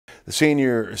The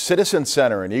Senior Citizen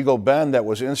Center in Eagle Bend that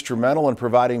was instrumental in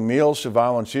providing meals to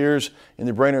volunteers in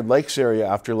the Brainerd Lakes area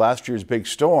after last year's big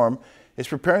storm is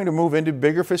preparing to move into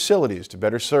bigger facilities to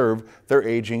better serve their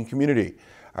aging community.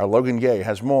 Our Logan Gay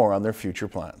has more on their future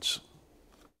plans.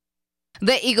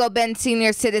 The Eagle Bend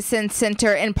Senior Citizen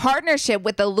Center, in partnership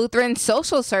with the Lutheran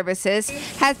Social Services,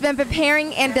 has been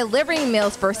preparing and delivering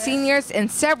meals for seniors in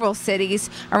several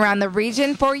cities around the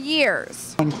region for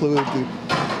years. Include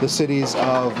the cities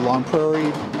of Long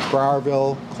Prairie,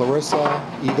 Briarville,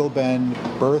 Clarissa, Eagle Bend,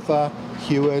 Bertha,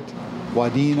 Hewitt,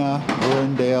 Wadena,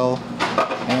 Burndale,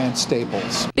 and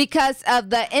Staples. Because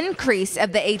of the increase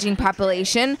of the aging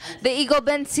population, the Eagle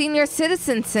Bend Senior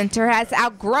Citizen Center has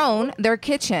outgrown their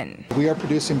kitchen. We are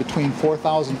producing between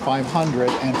 4,500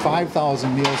 and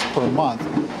 5,000 meals per month,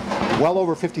 well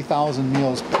over 50,000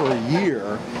 meals per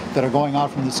year that are going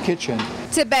out from this kitchen.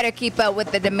 To better keep up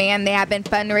with the demand, they have been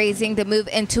fundraising to move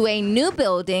into a new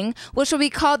building, which will be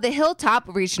called the Hilltop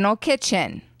Regional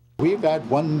Kitchen. We've had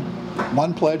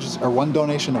one pledge or one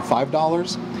donation of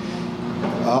 $5.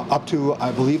 Up to,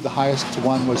 I believe the highest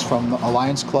one was from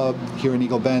Alliance Club here in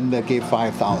Eagle Bend that gave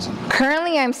 $5,000.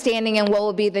 Currently, I'm standing in what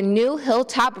will be the new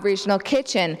Hilltop Regional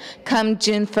Kitchen. Come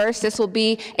June 1st, this will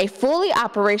be a fully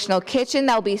operational kitchen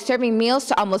that will be serving meals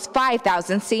to almost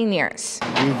 5,000 seniors.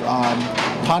 We've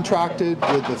contracted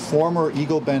with the former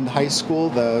Eagle Bend High School.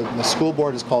 The school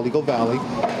board is called Eagle Valley,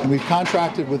 and we've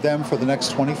contracted with them for the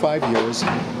next 25 years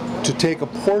to take a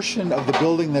portion of the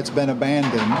building that's been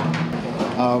abandoned.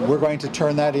 We're going to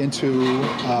turn that into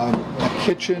a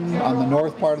kitchen on the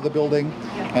north part of the building,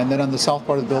 and then on the south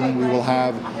part of the building we will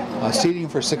have seating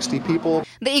for 60 people.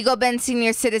 The Eagle Bend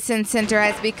Senior Citizen Center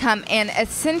has become an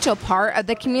essential part of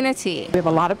the community. We have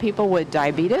a lot of people with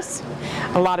diabetes,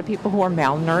 a lot of people who are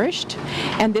malnourished,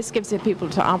 and this gives the people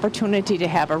the opportunity to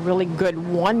have a really good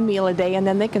one meal a day, and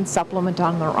then they can supplement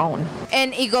on their own.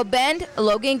 In Eagle Bend,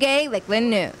 Logan Gay,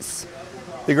 Lakeland News.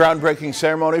 The groundbreaking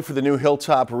ceremony for the new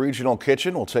Hilltop Regional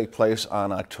Kitchen will take place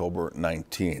on October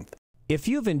 19th. If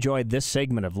you've enjoyed this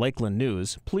segment of Lakeland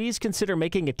News, please consider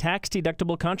making a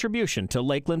tax-deductible contribution to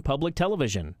Lakeland Public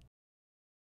Television.